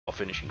or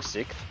finishing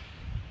 6th.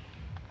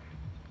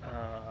 Uh,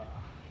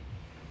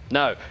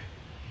 No,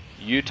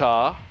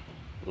 Utah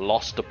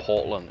lost to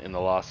Portland in the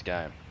last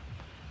game.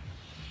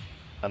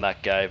 And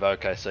that gave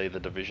OKC the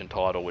division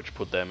title, which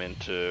put them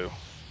into...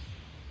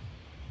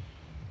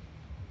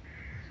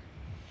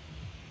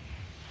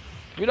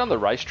 Have you done the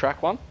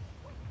racetrack one?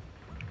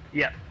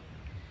 yeah.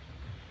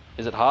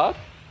 Is it hard?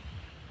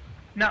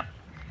 No.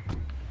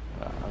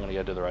 I'm gonna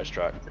go do the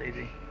racetrack. It's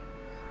easy.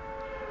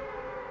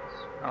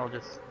 I'll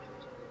just...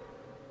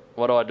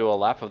 What do I do a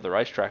lap of the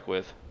racetrack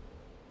with?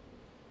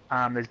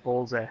 There's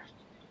balls there.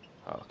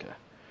 Oh, okay.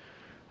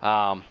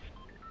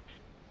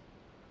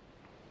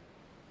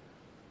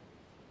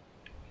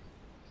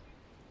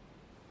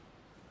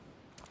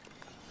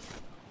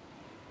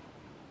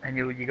 And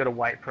you got to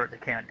wait for it to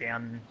count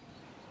down.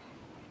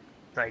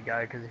 Say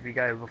go, because if you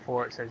go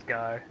before it says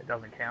go, it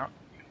doesn't count.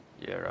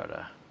 Yeah,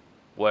 righto.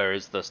 Where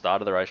is the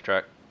start of the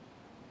racetrack?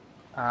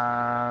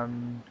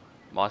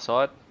 My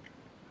side?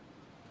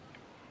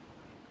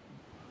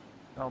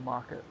 I'll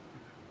mark it.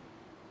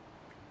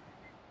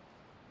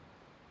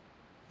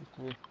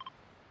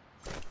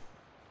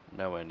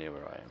 Nowhere near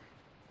where I am.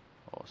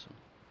 Awesome.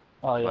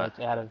 Oh yeah, Mate. it's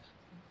out of...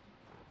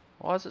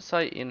 Why does it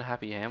say in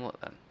Happy Hamlet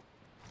then?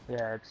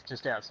 Yeah, it's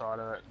just outside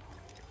of it.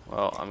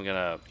 Well, I'm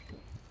gonna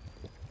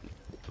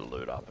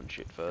loot up and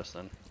shit first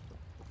then.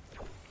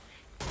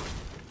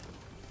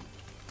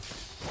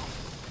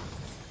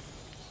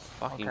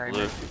 Fucking Okay,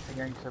 blue.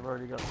 again, because I've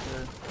already got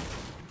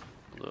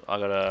 2. I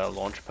got a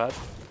launch pad.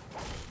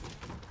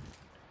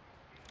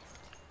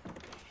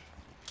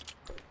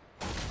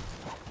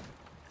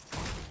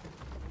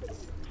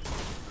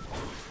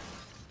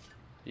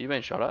 You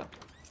been shot at?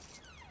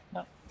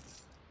 No.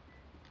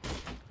 It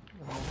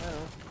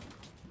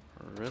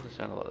really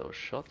sounded like there were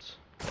shots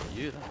at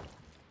you then.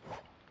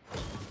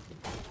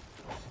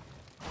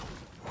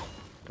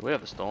 Do we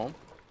have the storm?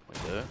 We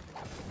do.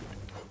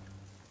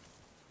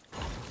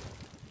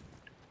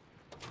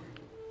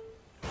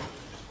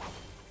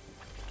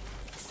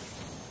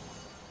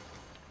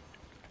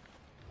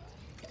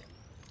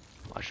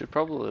 I should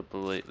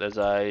probably... There's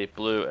a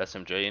blue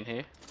SMG in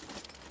here.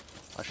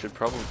 I should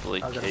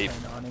probably keep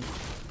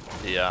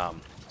the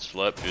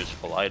slurp juice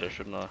for later,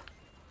 shouldn't I?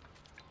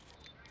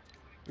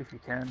 If you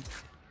can.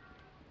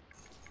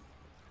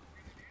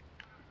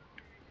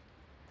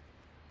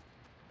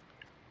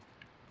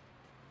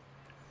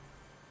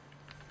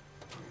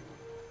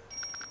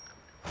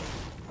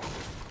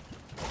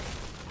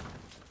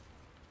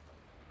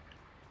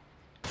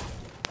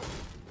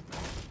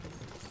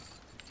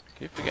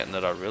 Keep forgetting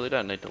that I really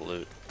don't need to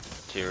loot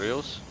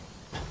materials.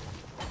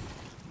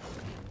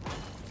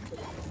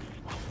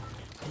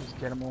 Just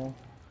get them all.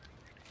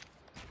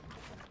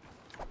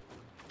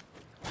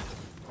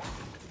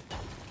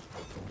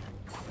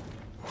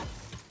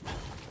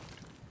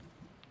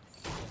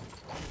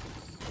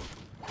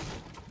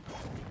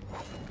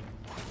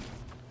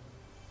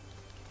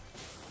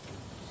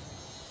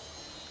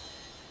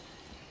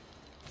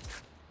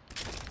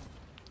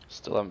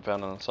 Still haven't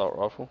found an assault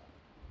rifle.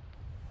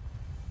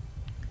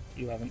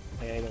 You haven't.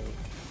 Yeah, either.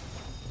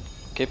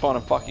 Keep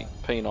finding fucking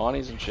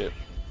P90s and shit.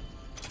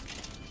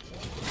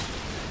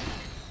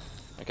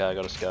 Okay, I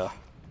got a scar.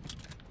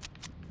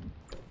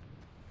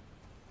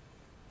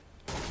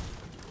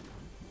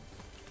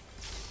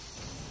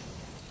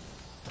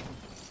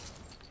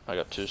 I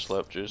got 2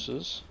 slurp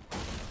juices.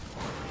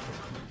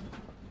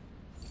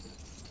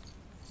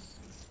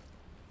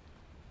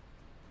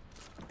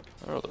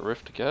 Where are the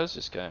rift goes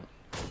this game?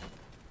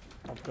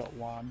 I've got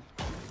 1.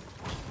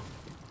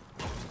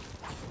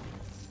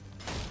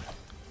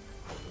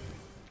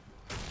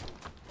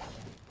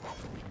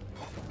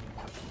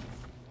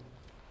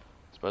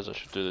 Suppose I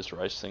should do this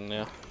race thing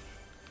now.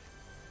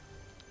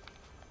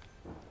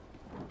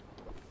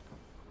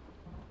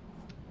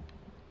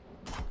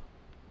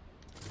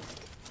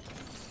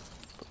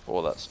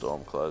 Before that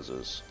storm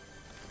closes.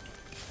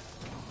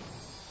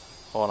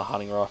 I want a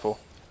hunting rifle.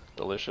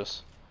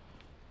 Delicious.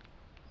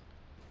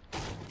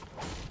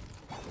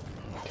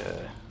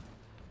 Okay.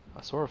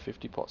 I saw a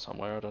 50 pot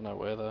somewhere, I don't know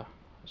where though.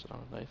 Is it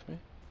underneath me?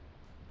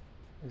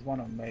 There's one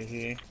on me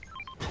here.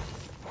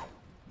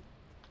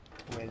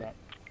 Where that?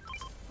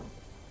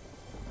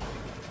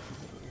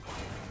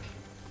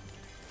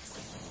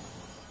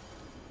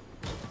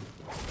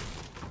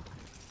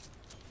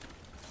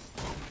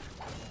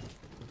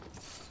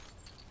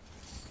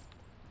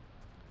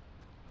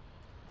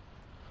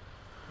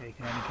 Yeah, you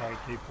can only carry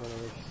 2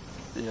 porters.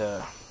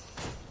 Yeah.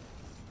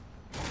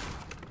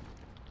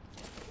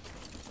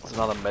 There's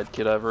another med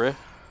kit over here.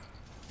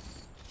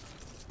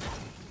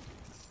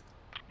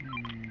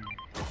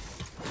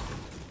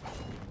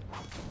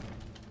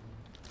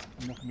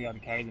 I'm not going to be able to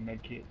carry the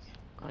med kits.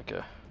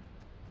 Okay.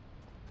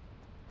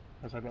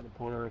 Because I've got the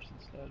porters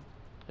instead.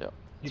 Yep.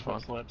 You've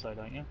got slurps though,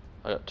 don't you?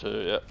 I got 2,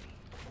 yep.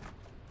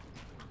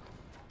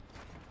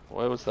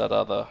 Where was that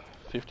other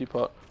 50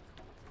 pot?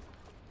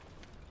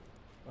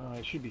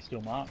 It should be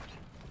still marked.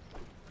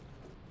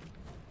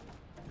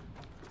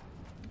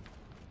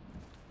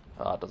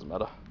 Ah, it doesn't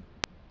matter.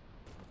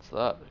 What's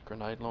that? A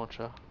grenade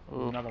launcher?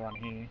 There's another one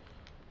here.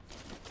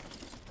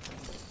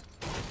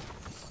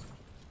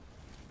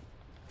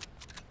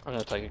 I'm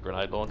gonna take a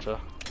grenade launcher.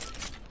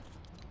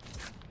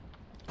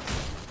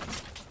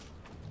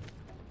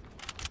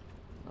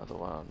 Another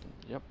one.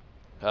 Yep.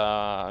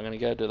 I'm gonna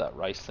go do that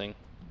race thing.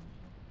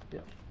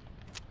 Yep.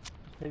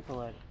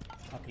 People at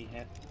Happy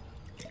Hat.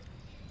 I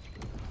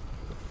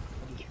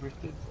just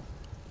rifted.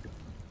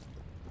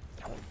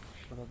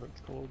 Whatever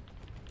it's called.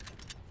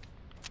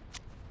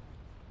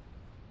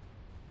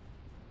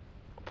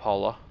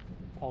 Polar.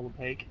 Polar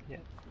Peak, yeah.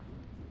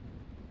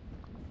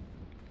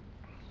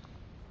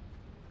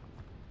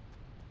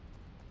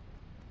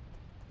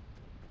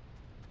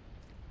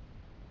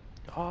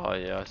 Oh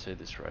yeah, I see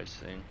this race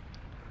thing.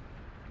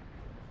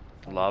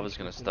 The lava's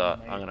gonna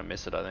start. I'm gonna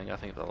miss it, I think. I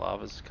think the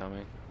lava's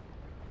coming.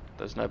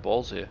 There's no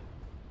balls here.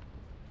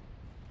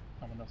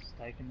 Someone else is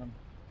taking them.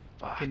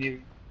 Fuck. Can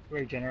you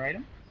regenerate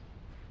them?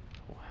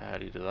 Well, how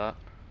do you do that?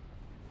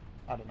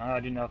 I don't know,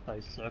 I didn't know if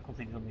those circle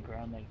things on the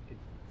ground they could...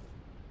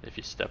 If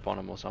you step on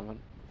them or something.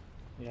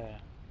 Yeah.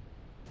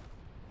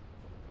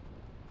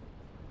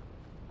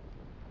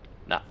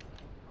 Nah.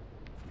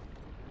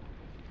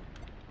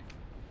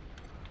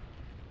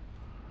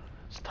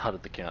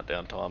 Started the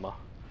countdown timer.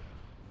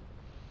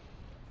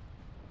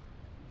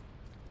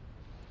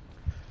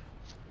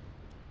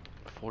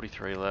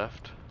 $43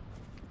 left.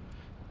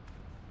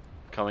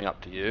 Coming up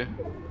to you.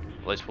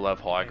 At least we'll have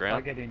high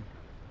ground. If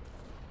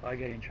I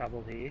get in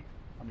trouble here,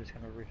 I'm just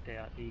gonna rift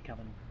out. Are you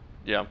coming?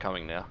 Yeah, I'm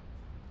coming now.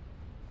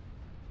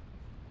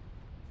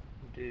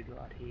 Dude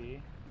right here.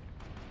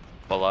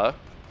 Below.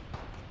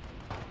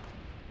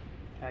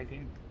 Tagged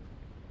him.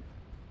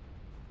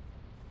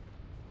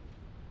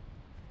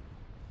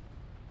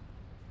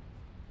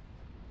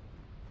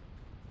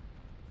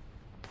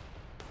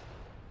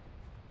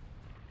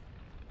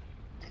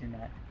 It's in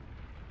that.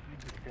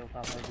 Just built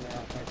up over there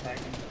after I tagged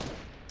him.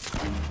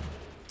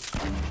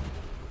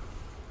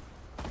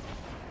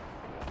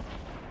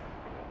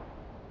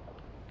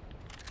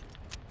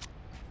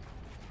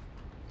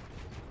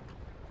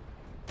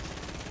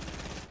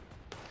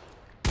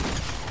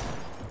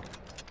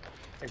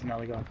 There's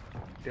another guy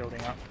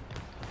building up.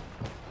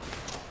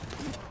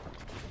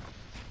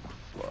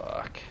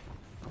 Fuck.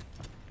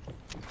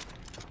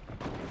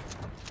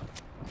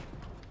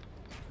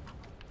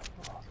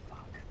 Oh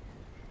fuck.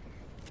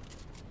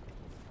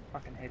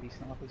 Fucking heavy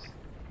snipers.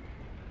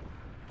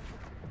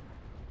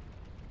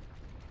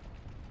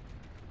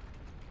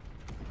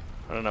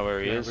 I don't know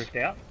where he is. Rift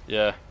out?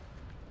 Yeah.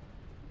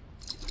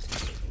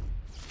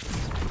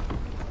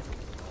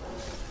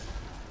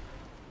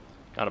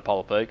 Going to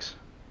Polar Peaks.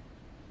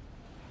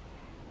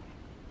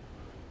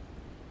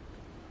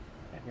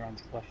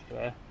 Everyone's flushed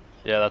there.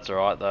 Yeah, that's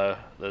alright though.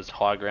 There's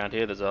high ground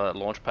here. There's a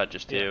launch pad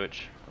just here,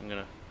 which I'm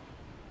gonna...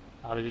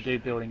 Oh, there's a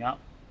dude building up.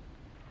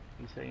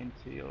 You see him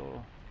to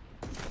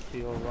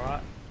your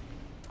right.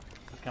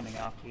 He's coming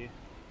after you.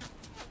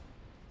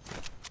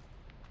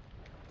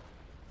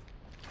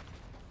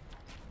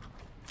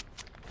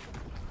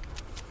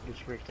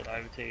 Just rifted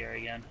over to you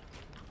again.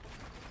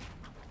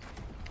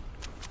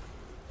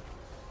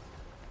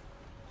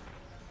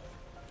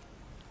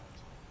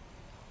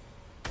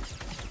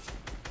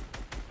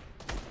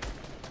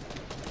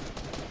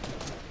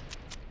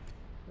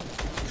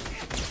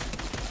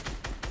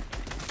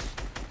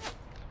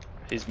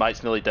 His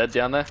mate's nearly dead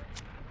down there.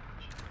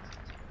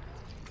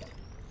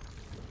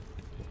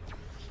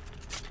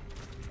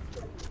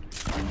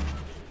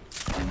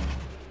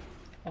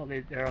 Oh,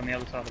 they're on the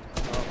other side of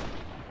the as well.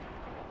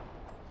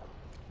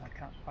 I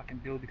can't fucking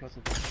build because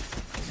of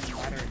the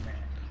ladder in there.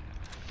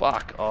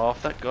 Fuck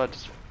off, that guy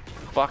just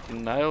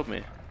fucking nailed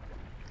me.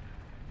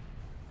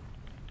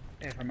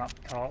 Yeah, from up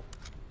top.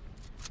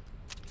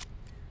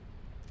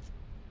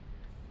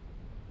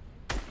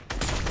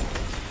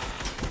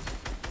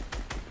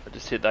 I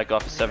just hit that guy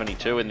for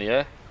 72 in the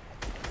air.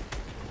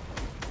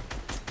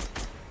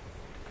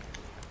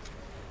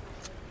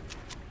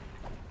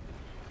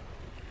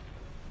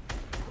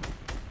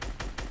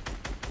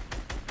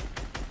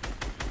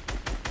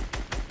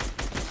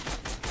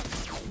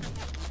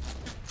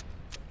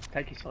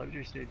 Take your slow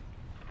juice, dude.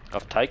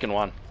 I've taken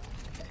one.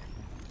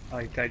 Oh,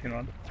 you've taken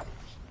one.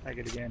 Take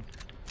it again.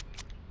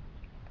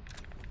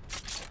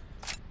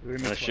 Room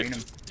I'm gonna between shoot,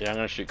 them. yeah, I'm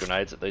gonna shoot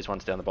grenades at these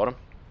ones down the bottom.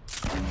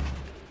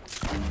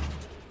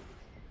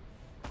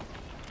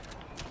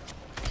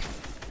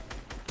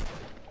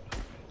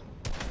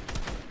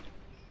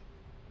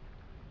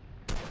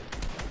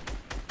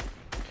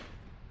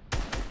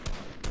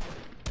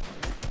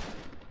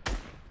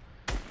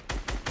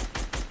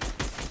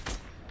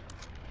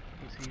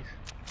 Pussies.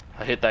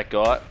 I hit that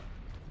guy.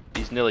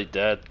 He's nearly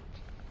dead.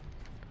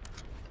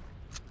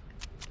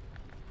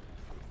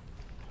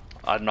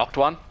 I knocked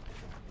one.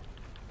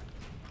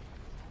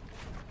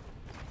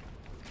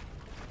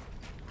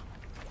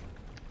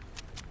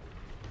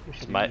 We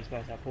should Mate. use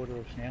both our porter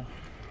roofs now.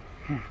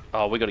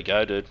 Oh, we gotta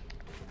go, dude.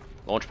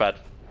 Launch pad.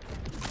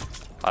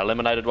 I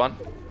eliminated one.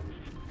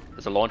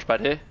 There's a launch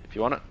pad here, if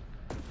you want it.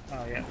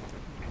 Oh yeah,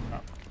 coming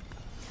up.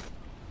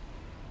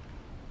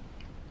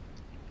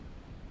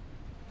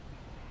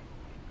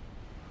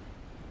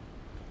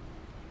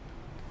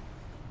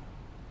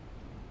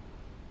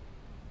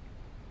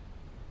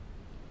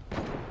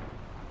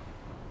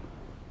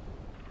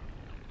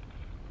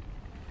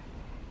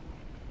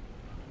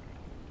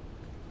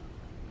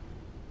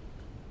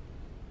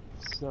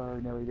 so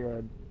nearly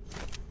dead.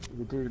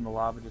 The dude in the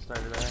lava just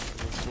over there.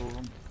 There's two of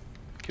them.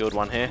 Killed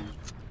one here.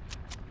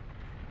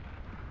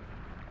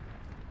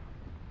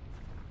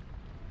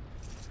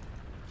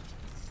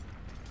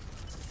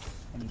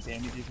 Any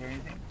bandages or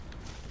anything?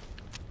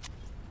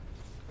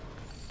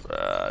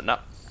 No.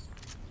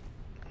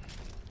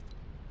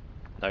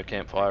 No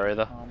campfire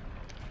either.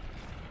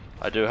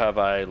 I do have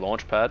a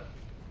launch pad.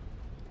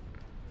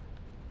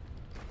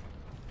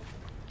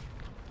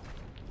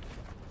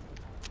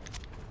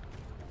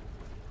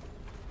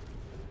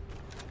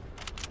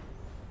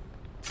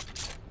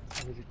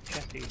 Oh, there's a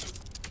chest here.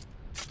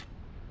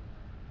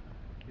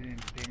 Doing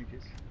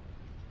bandages.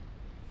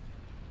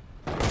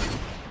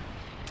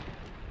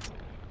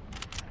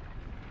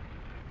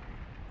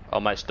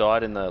 Almost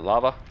died in the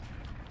lava.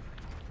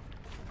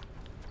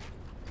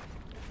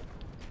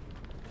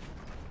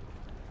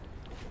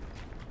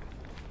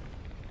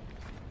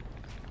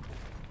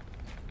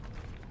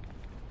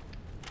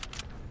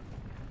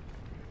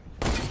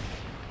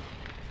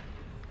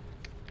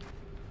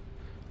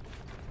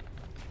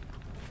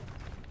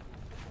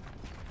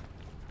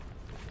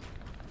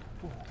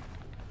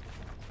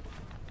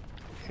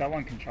 So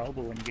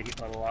uncontrollable when you get hit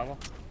by the lava.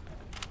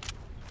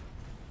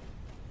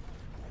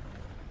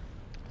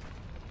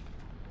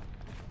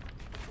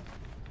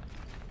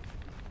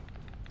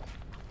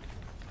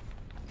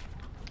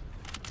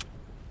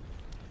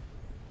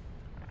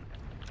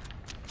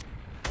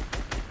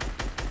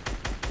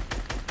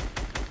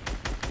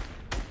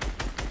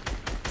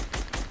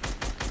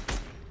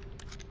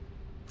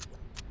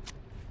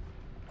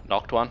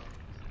 Knocked one.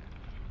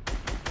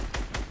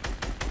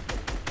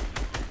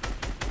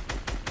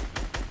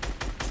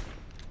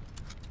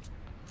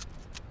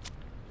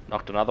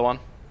 Knocked another one.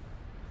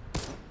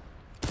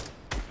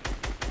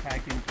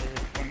 Tagged into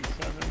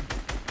 27.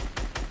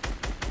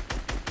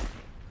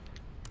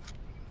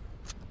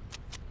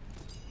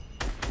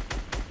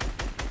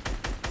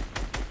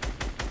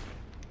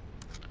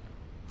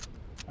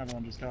 Another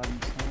one just died in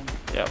the storm.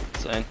 Yep,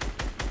 seen.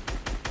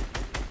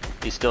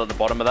 He's still at the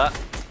bottom of that.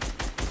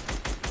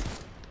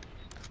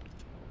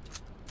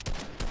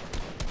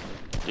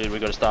 Dude, we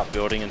gotta start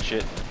building and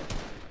shit.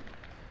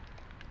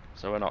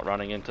 So we're not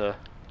running into the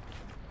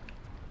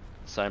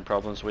same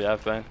problems we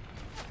have been.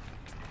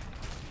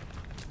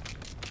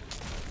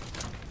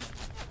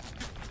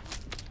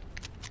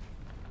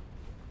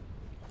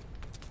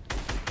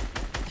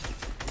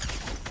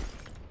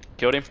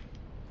 Killed him.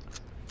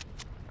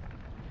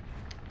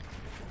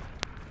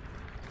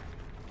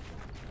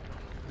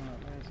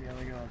 Where's the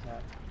other guys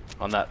at?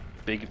 On that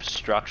big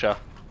structure.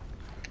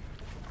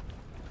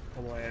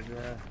 All the way over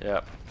there.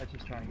 Yep. I'm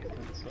just trying to get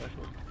to the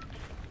circle.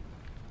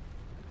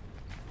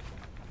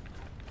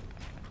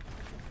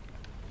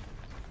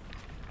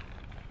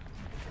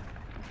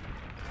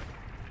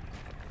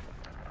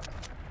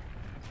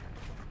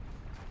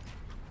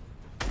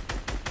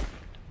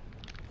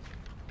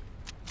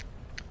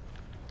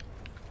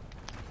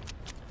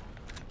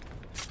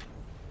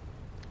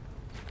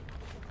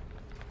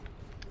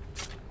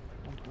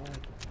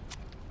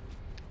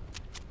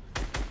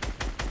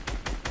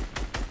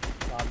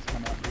 Lava's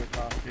coming up real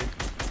fast, dude.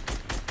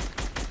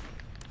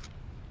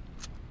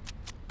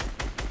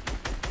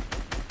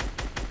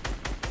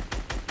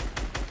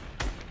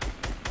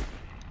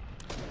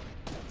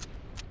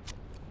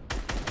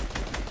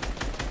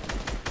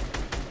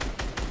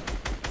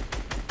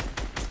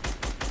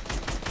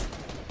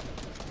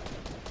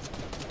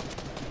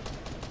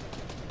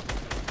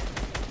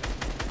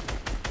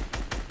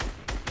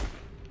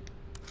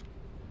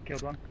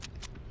 Killed one.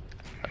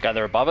 Okay,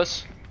 they're above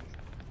us.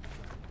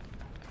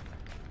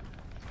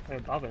 They're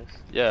above us.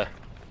 Yeah.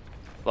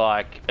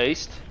 Like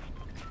east.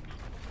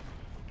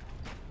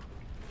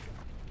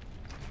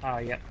 Ah,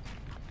 yep.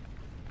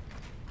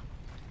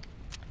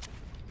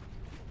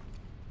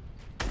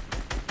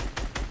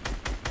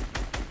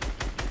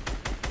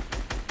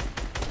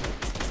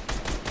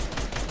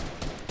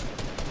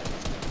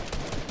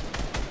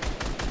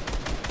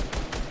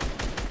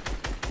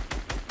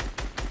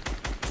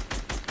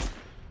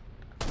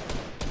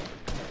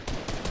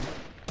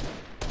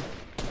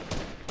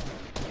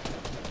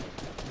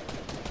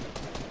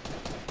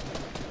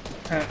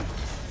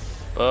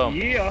 Boom.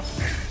 Yeah.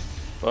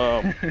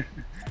 Boom.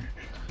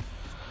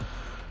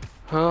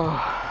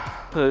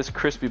 Oh, there's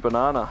crispy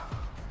banana.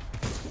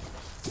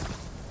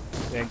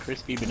 And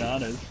crispy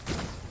bananas.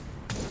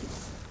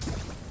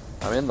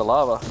 I'm in the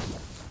lava.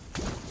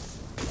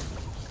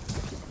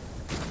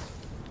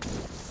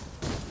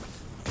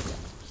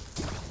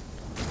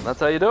 That's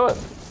how you do it.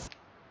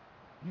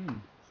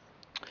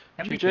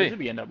 How many GG. kills did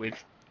we end up with?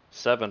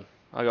 7.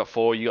 I got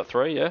 4, you got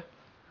 3, yeah?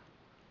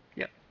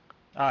 Yep.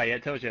 Ah, yeah,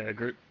 it tells you a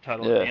group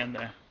total Yeah. at the end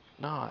there.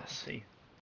 Nice. See.